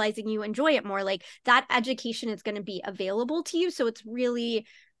because you're realizing you enjoy it more, that education is going to be available to you. So it's really,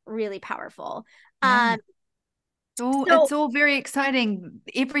 really powerful. Yeah. It's all very exciting.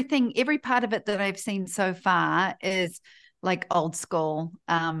 Every part of it that I've seen so far is old school.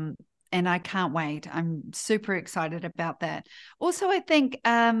 And I can't wait. I'm super excited about that. Also, I think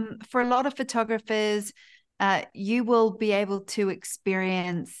for a lot of photographers, you will be able to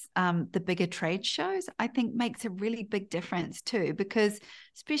experience the bigger trade shows. I think makes a really big difference too, because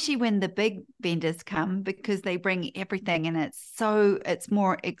especially when the big vendors come, because they bring everything, and it's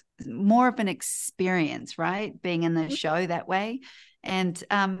more of an experience, right? Being in the show that way. And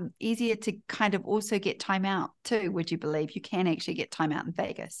easier to kind of also get time out too. Would you believe you can actually get time out in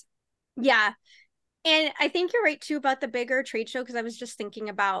Vegas? Yeah. And I think you're right too about the bigger trade show, because I was just thinking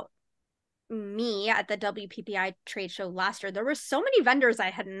about me at the WPPI trade show last year, there were so many vendors I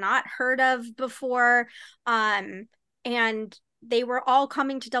had not heard of before. And they were all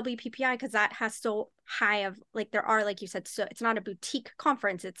coming to WPPI because that has so high of, like, there are, like you said, so it's not a boutique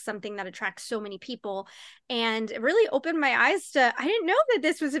conference. It's something that attracts so many people. And it really opened my eyes to, I didn't know that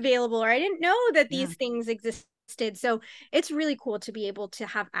this was available, or I didn't know that these things existed. So it's really cool to be able to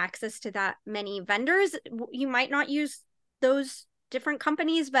have access to that many vendors. You might not use those different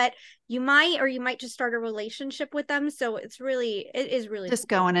companies, but you might just start a relationship with them. So it is really just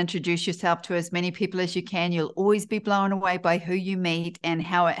cool. go and introduce yourself to as many people as you can. You'll always be blown away by who you meet and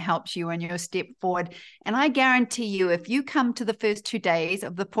how it helps you in your step forward. And I guarantee you, if you come to the first 2 days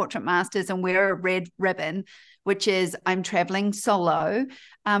of the Portrait Masters and wear a red ribbon, which is I'm traveling solo,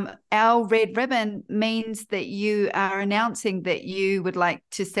 our red ribbon means that you are announcing that you would like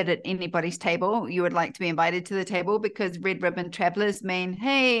to sit at anybody's table. You would like to be invited to the table, because red ribbon travelers mean,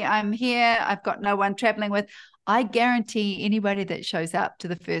 hey, I'm here, I've got no one traveling with. I guarantee anybody that shows up to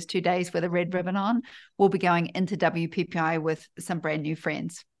the first 2 days with a red ribbon on will be going into WPPI with some brand new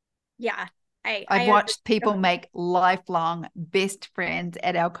friends. Yeah. I've watched people make lifelong best friends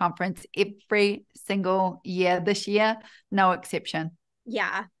at our conference every single year. This year, no exception.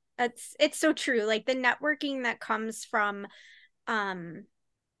 Yeah, it's so true. Like the networking that comes from, and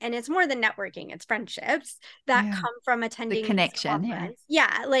it's more than networking, it's friendships that come from attending the connection.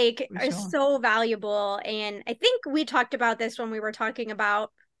 Yeah, like is so valuable. And I think we talked about this when we were talking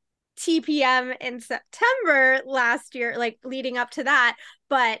about TPM in September last year, like leading up to that.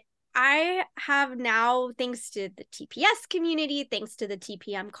 But I have now, thanks to the TPS community, thanks to the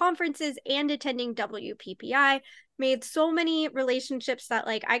TPM conferences and attending WPPI, made so many relationships that,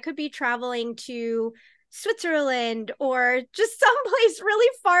 like, I could be traveling to Switzerland or just someplace really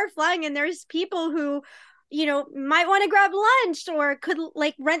far flung, and there's people who, you know, might want to grab lunch or could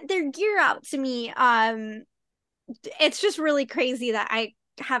like rent their gear out to me. It's just really crazy that I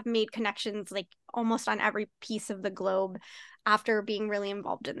have made connections like almost on every piece of the globe after being really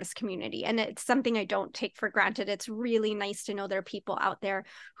involved in this community. And it's something I don't take for granted. It's really nice to know there are people out there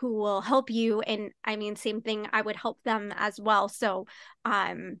who will help you. And I mean, same thing, I would help them as well. So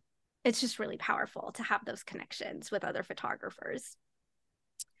it's just really powerful to have those connections with other photographers.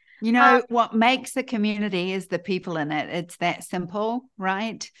 You know, what makes a community is the people in it. It's that simple,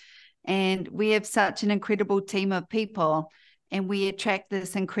 right? And we have such an incredible team of people, and we attract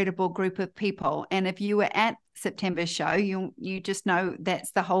this incredible group of people. And if you were at September's show, you just know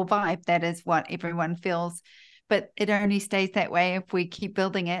that's the whole vibe. That is what everyone feels. But it only stays that way if we keep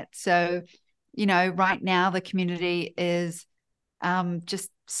building it. So, you know, right now the community is just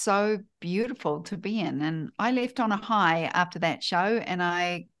so beautiful to be in. And I left on a high after that show, and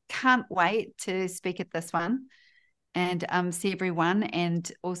I can't wait to speak at this one and see everyone and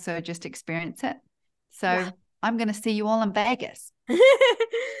also just experience it. So I'm going to see you all in Vegas.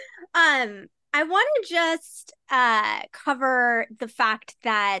 I want to just cover the fact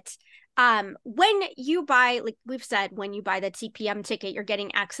that when you buy, like we've said, when you buy the TPM ticket, you're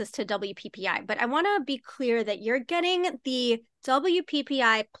getting access to WPPI. But I want to be clear that you're getting the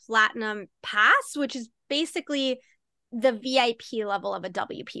WPPI Platinum Pass, which is basically the VIP level of a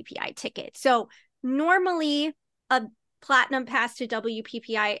WPPI ticket. So normally a Platinum Pass to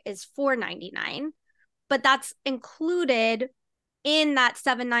WPPI is $4.99, but that's included in that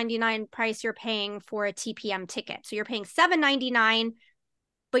 $7.99 price you're paying for a TPM ticket. So you're paying $7.99,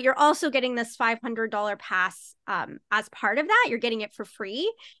 but you're also getting this $500 pass as part of that. You're getting it for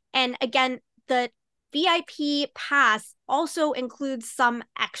free. And again, the VIP pass also includes some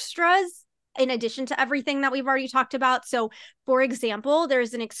extras in addition to everything that we've already talked about. So for example,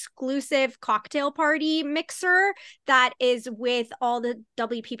 there's an exclusive cocktail party mixer that is with all the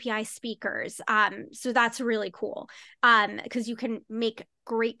WPPI speakers. So that's really cool because you can make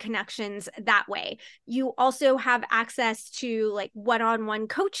great connections that way. You also have access to like one-on-one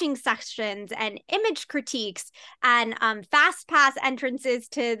coaching sections and image critiques and fast pass entrances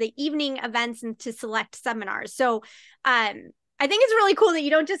to the evening events and to select seminars. So I think it's really cool that you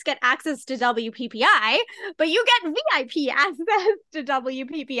don't just get access to WPPI, but you get VIP access to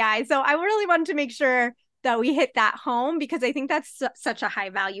WPPI. So I really wanted to make sure that we hit that home because I think that's such a high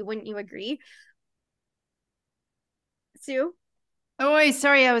value. Wouldn't you agree? Sue? Oh,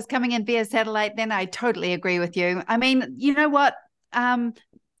 sorry, I was coming in via satellite. Then I totally agree with you. I mean, you know what?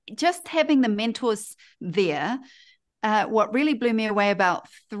 Just having the mentors there, what really blew me away about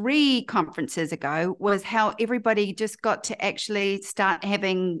 3 conferences ago was how everybody just got to actually start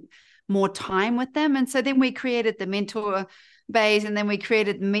having more time with them. And so then we created the mentor bays, and then we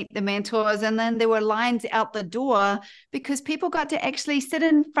created Meet the Mentors, and then there were lines out the door because people got to actually sit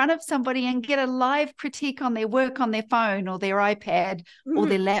in front of somebody and get a live critique on their work on their phone or their iPad or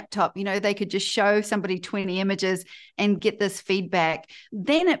their laptop. You know, they could just show somebody 20 images and get this feedback.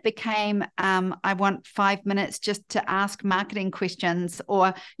 Then it became, I want 5 minutes just to ask marketing questions,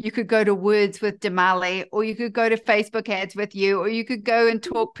 or you could go to Words with Damali, or you could go to Facebook ads with you, or you could go and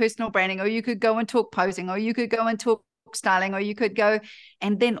talk personal branding, or you could go and talk posing, or you could go and talk styling, or you could go,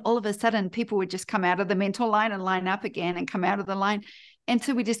 and then all of a sudden people would just come out of the mentor line and line up again and come out of the line. And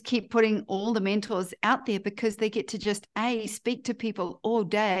so we just keep putting all the mentors out there because they get to just speak to people all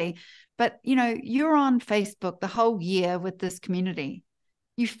day. But you know, you're on Facebook the whole year with this community.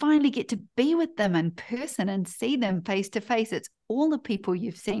 You finally get to be with them in person and see them face to face. It's all the people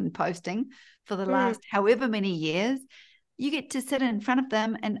you've seen posting for the last however many years. You get to sit in front of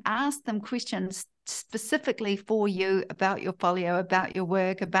them and ask them questions specifically for you about your folio, about your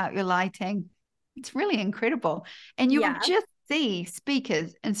work, about your lighting. It's really incredible. And you'll just see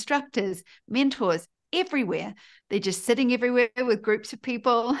speakers, instructors, mentors everywhere. They're just sitting everywhere with groups of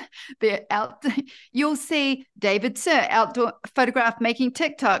people. They're out. You'll see David Sir outdoor photograph making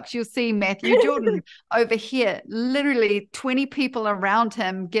TikToks. You'll see Matthew Jordan over here, literally 20 people around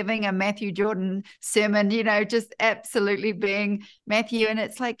him giving a Matthew Jordan sermon, you know, just absolutely being Matthew. And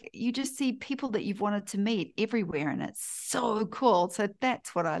it's like, you just see people that you've wanted to meet everywhere. And it's so cool. So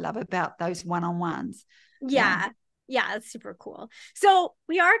that's what I love about those one-on-ones. Yeah, it's super cool. So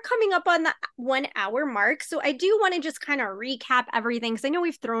we are coming up on the 1 hour mark. So I do want to just kind of recap everything because I know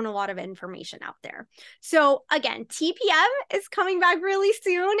we've thrown a lot of information out there. So again, TPM is coming back really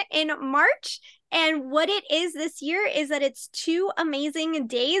soon in March. And what it is this year is that it's 2 amazing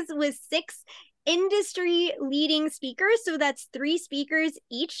days with 6 industry leading speakers. So that's 3 speakers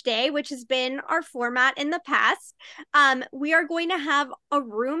each day, which has been our format in the past. We are going to have a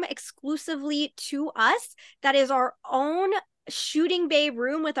room exclusively to us that is our own shooting bay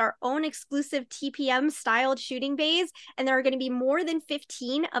room with our own exclusive TPM styled shooting bays. And there are going to be more than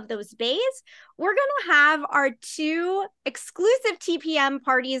 15 of those bays. We're going to have our 2 exclusive TPM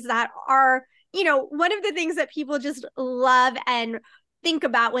parties that are, you know, one of the things that people just love and think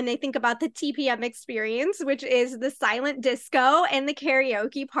about when they think about the TPM experience, which is the silent disco and the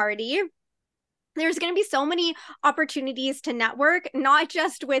karaoke party. There's going to be so many opportunities to network, not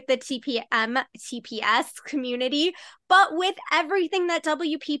just with the TPM, TPS community, but with everything that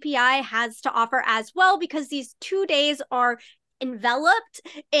WPPI has to offer as well, because these 2 days are enveloped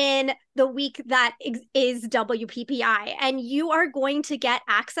in the week that is WPPI. And you are going to get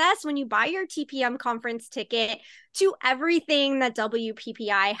access when you buy your TPM conference ticket to everything that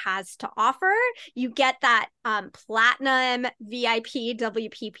WPPI has to offer. You get that platinum VIP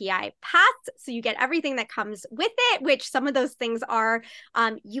WPPI pass. So you get everything that comes with it, which some of those things are,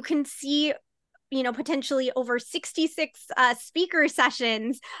 you can see, you know, potentially over 66 speaker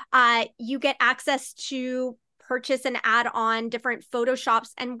sessions. You get access to purchase and add on different photo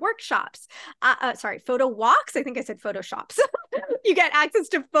shops and workshops. Photo walks. I think I said photo shops. You get access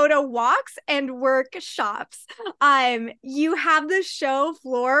to photo walks and workshops. You have the show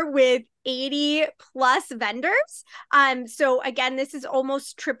floor with 80 plus vendors. So again, this is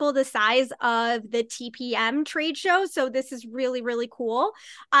almost triple the size of the TPM trade show. So this is really, really cool.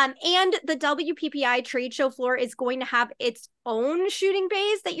 And the WPPI trade show floor is going to have its own shooting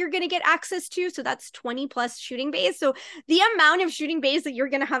bays that you're going to get access to. So that's 20 plus shooting bays. So the amount of shooting bays that you're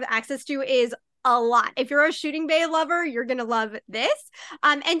going to have access to is a lot. If you're a shooting bay lover, you're going to love this.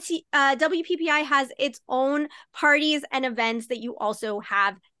 And WPPI has its own parties and events that you also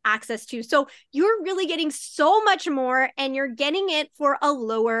have access to. So you're really getting so much more, and you're getting it for a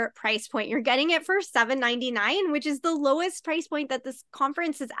lower price point. You're getting it for $7.99, which is the lowest price point that this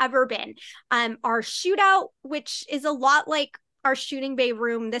conference has ever been. Our shootout, which is a lot like our shooting bay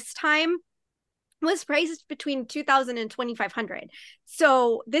room this time, was priced between $2,000 and $2,500.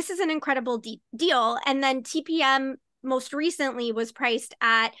 So this is an incredible deal. And then TPM most recently was priced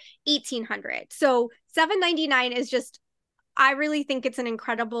at $1,800. So $7.99 is just, I really think it's an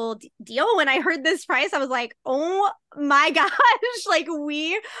incredible deal. When I heard this price, I was like, oh my gosh, like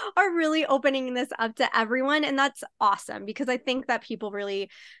we are really opening this up to everyone. And that's awesome, because I think that people really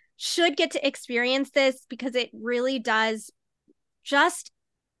should get to experience this, because it really does just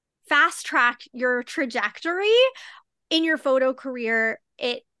fast track your trajectory in your photo career.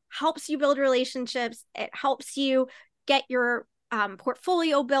 It helps you build relationships. It helps you get your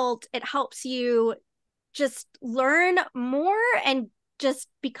portfolio built. It helps you just learn more and just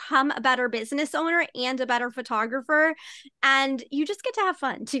become a better business owner and a better photographer. And you just get to have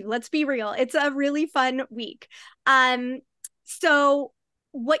fun too. Let's be real. It's a really fun week. So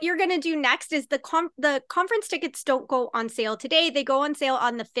what you're going to do next is the conference tickets don't go on sale today. They go on sale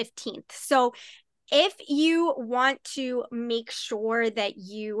on the 15th. So if you want to make sure that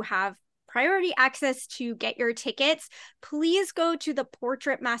you have priority access to get your tickets, please go to the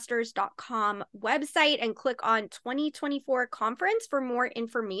portraitmasters.com website and click on 2024 conference for more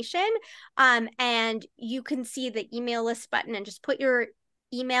information. And you can see the email list button and just put your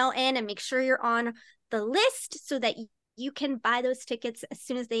email in and make sure you're on the list so that you can buy those tickets as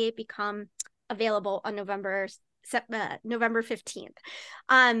soon as they become available on November 15th.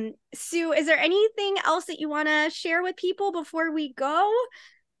 Sue, is there anything else that you want to share with people before we go?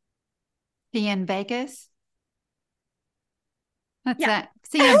 See you in Vegas. That's Yeah. it.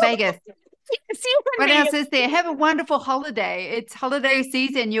 See you in Vegas. See you in What Vegas. else is there? Have a wonderful holiday. It's holiday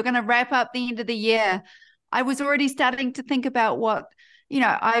season. You're going to wrap up the end of the year. I was already starting to think about what,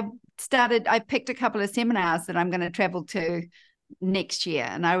 I picked a couple of seminars that I'm going to travel to next year.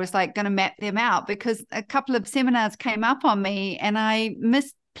 And I was like going to map them out because a couple of seminars came up on me and I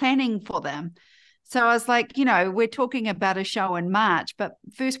missed planning for them. So I was like, we're talking about a show in March, but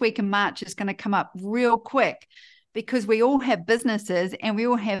first week in March is going to come up real quick because we all have businesses and we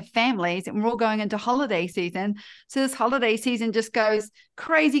all have families and we're all going into holiday season. So this holiday season just goes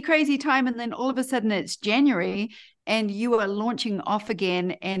crazy, crazy time. And then all of a sudden it's January and you are launching off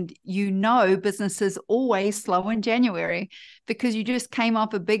again. And businesses always slow in January because you just came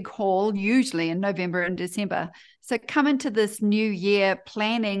off a big haul, usually in November and December. So come into this new year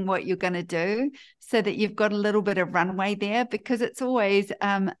planning what you're going to do so that you've got a little bit of runway there, because it's always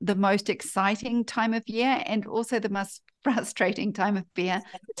the most exciting time of year and also the most frustrating time of year,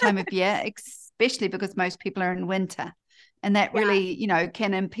 especially because most people are in winter. And that really,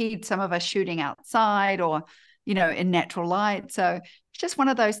 can impede some of us shooting outside or, in natural light. So it's just one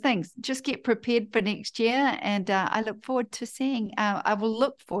of those things. Just get prepared for next year. And I will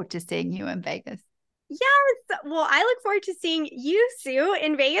look forward to seeing you in Vegas. Yes. Well, I look forward to seeing you, Sue,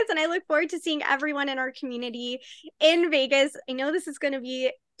 in Vegas, and I look forward to seeing everyone in our community in Vegas. I know this is going to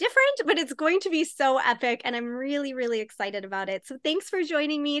be different, but it's going to be so epic, and I'm really, really excited about it. So thanks for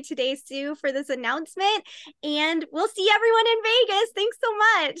joining me today, Sue, for this announcement, and we'll see everyone in Vegas. Thanks so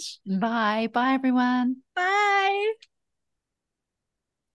much. Bye. Bye, everyone. Bye.